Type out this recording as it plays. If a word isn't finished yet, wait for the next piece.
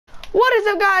What is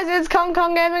up, guys? It's Kong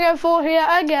Gaming 04 here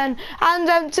again,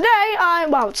 and today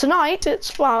tonight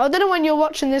I don't know when you're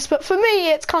watching this, but for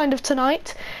me it's kind of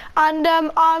tonight, and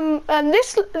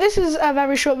this is a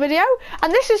very short video,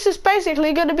 and this is just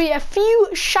basically going to be a few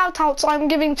shout outs I'm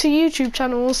giving to YouTube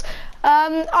channels.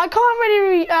 I can't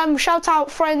really shout out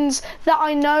friends that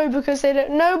I know because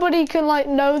nobody can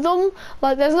know them.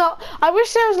 I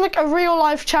wish there was a real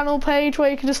life channel page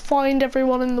where you could just find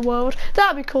everyone in the world.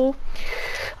 That'd be cool.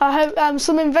 I hope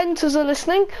some inventors are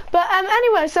listening. But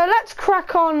anyway, so let's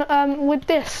crack on with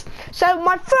this. So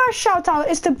my first shout out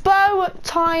is to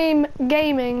Bowtime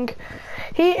Gaming.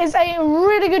 He is a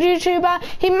really good YouTuber.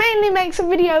 He mainly makes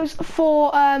videos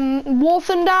for War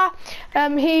Thunder.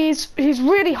 He's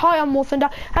really high on War Thunder,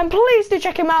 and please do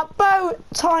check him out.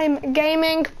 Bowtime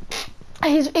Gaming.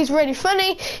 He's really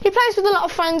funny. He plays with a lot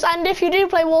of friends, and if you do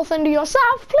play War Thunder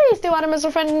yourself, please do add him as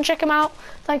a friend and check him out.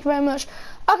 Thank you very much.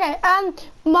 Okay,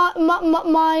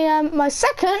 my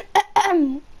second.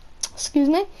 Excuse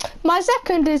me. My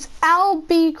second is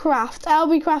LB Craft.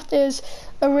 LB Craft is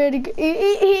a really good,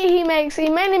 he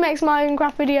mainly makes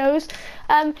Minecraft videos.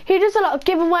 He does a lot of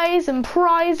giveaways and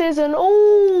prizes and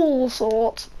all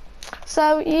sorts.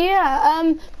 So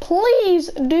yeah, please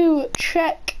do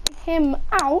check him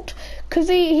out because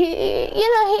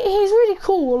he's really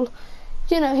cool.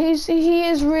 You know, he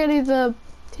is really the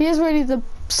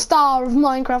star of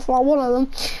Minecraft, well, one of them.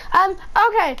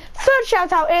 Okay, third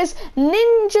shout out is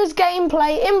Ninja's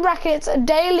Gameplay in brackets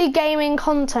daily gaming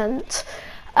content.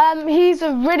 He's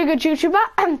a really good YouTuber.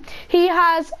 I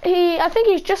think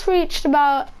he's just reached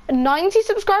about 90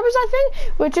 subscribers, I think,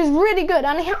 which is really good,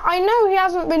 and I know he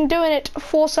hasn't been doing it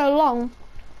for so long.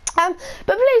 But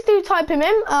please do type him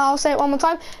in. I'll say it one more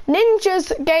time.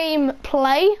 Ninja's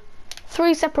Gameplay,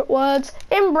 3 separate words,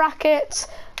 in brackets,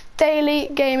 daily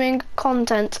gaming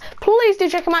content. Please do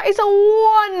check him out. He's a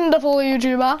wonderful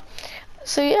YouTuber.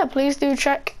 So yeah, please do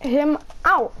check him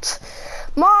out.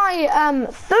 My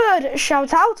third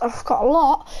shout out, I've got a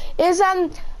lot, is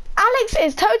Alex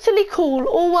is totally cool,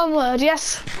 all one word.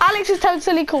 Yes, Alex is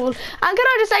totally cool. And can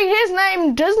I just say, his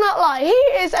name does not lie. He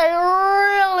is a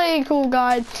really cool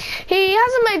guy. He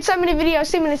hasn't made so many videos,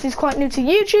 seemingly he's quite new to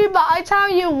YouTube, but I tell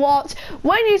you what,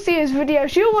 when you see his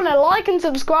videos, you want to like and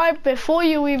subscribe before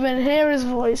you even hear his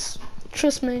voice.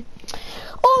 Trust me.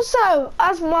 Also,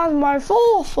 as my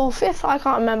fourth or fifth, I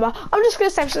can't remember, I'm just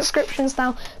going to save subscriptions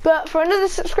now, but for another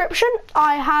subscription,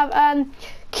 I have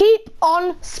Keep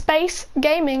On Space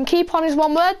Gaming. Keep On is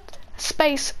one word,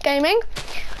 Space Gaming,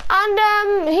 and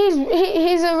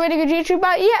he's a really good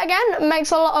YouTuber. Yet again, makes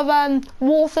a lot of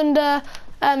War Thunder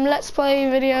Let's Play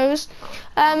videos.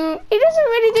 He doesn't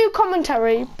really do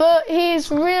commentary, but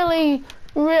he's really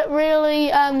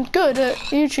good at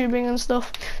YouTubing and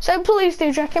stuff, so please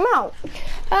do check him out.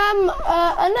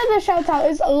 Another shout out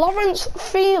is Lawrence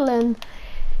Phelan.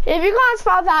 If you can't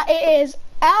spell that, it is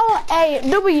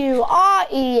LAWRENCE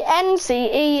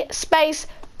space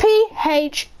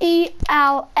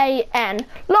PHELAN.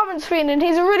 Lawrence Phelan.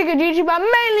 He's a really good YouTuber,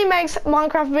 mainly makes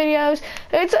Minecraft videos.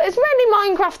 It's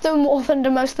mainly Minecraft and War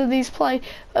Thunder most of these play,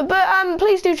 but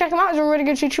please do check him out. He's a really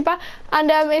good YouTuber,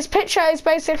 and his picture is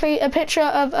basically a picture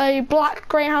of a black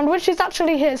greyhound, which is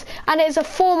actually his, and it's a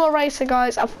former racer,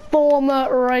 guys, a former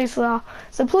racer,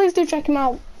 so please do check him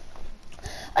out.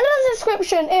 Another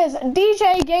subscription is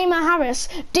DJ Gamer Harris.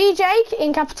 DJ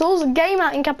in capitals,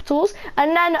 Gamer in capitals,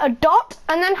 and then a dot,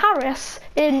 and then Harris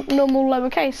in normal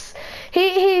lowercase.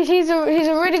 He's a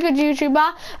really good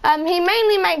YouTuber. He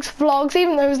mainly makes vlogs,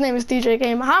 even though his name is DJ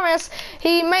Gamer Harris.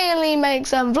 He mainly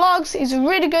makes vlogs. He's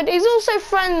really good. He's also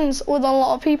friends with a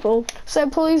lot of people, so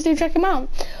please do check him out.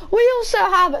 We also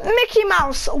have Mickey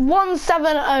Mouse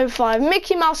 1705.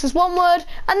 Mickey Mouse is one word,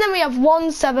 and then we have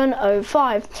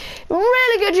 1705.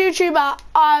 Really good YouTuber.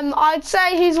 I'd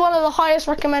say he's one of the highest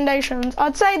recommendations.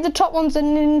 I'd say the top ones are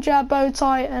Ninja,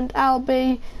 Bowtie, and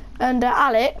LB, and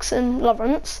Alex and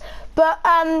Lawrence. But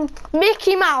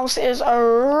Mickey Mouse is a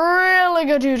really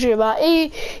good YouTuber.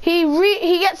 He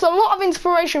gets a lot of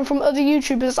inspiration from other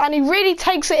YouTubers, and he really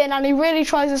takes it in, and he really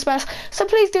tries his best. So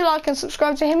please do like and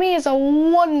subscribe to him. He is a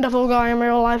wonderful guy in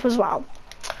real life as well.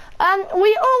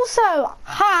 We also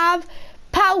have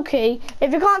Powky.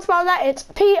 If you can't spell that, it's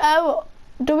POWWKY.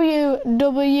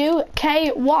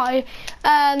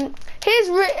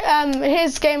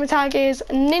 His gamer tag is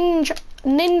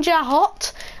Ninja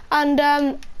Hot, and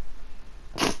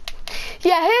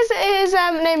yeah, his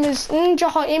name is Ninja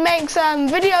Hot. He makes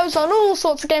videos on all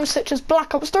sorts of games such as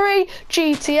Black Ops 3,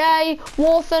 GTA,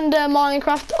 War Thunder,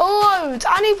 Minecraft, loads.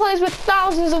 And he plays with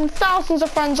thousands and thousands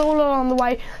of friends all along the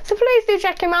way. So please do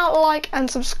check him out, like and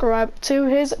subscribe to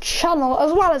his channel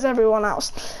as well as everyone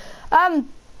else.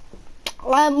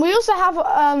 We also have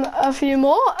a few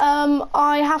more.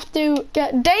 I have to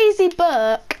get Daisy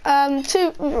Burke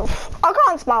to. I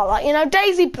can't spell that, you know.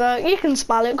 Daisy Burke. You can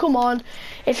spell it. Come on.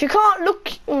 If you can't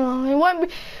look, it won't be.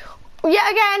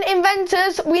 Yet again,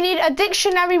 inventors. We need a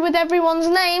dictionary with everyone's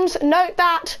names. Note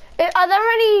that. Are there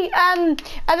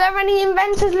any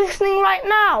inventors listening right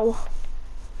now?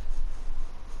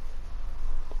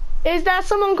 Is there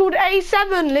someone called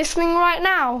A7 listening right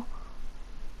now?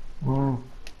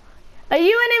 Are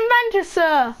you an inventor,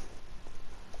 sir?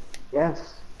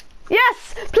 Yes.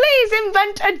 Yes, please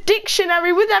invent a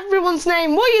dictionary with everyone's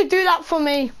name. Will you do that for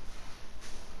me?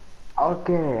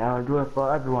 Okay, I'll do it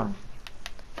for everyone.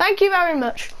 Thank you very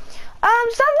much. So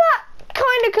that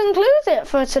kind of concludes it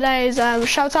for today's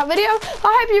shout out video. I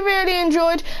hope you really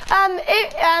enjoyed.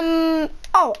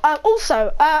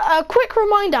 Also, a quick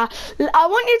reminder, I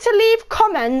want you to leave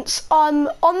comments on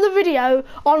the video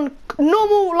on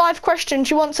normal life questions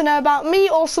you want to know about me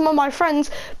or some of my friends,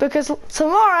 because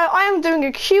tomorrow I am doing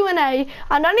a Q&A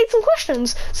and I need some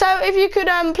questions. So if you could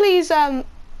please email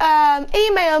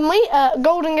me at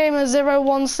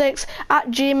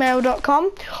goldengamer016@gmail.com,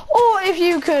 or if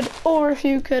you could if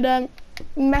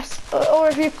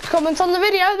you comment on the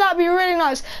video, that'd be really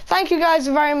nice. Thank you guys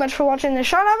very much for watching this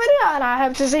shout out video, and I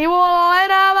hope to see you all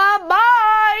later.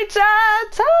 Bye,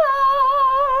 ta-ta.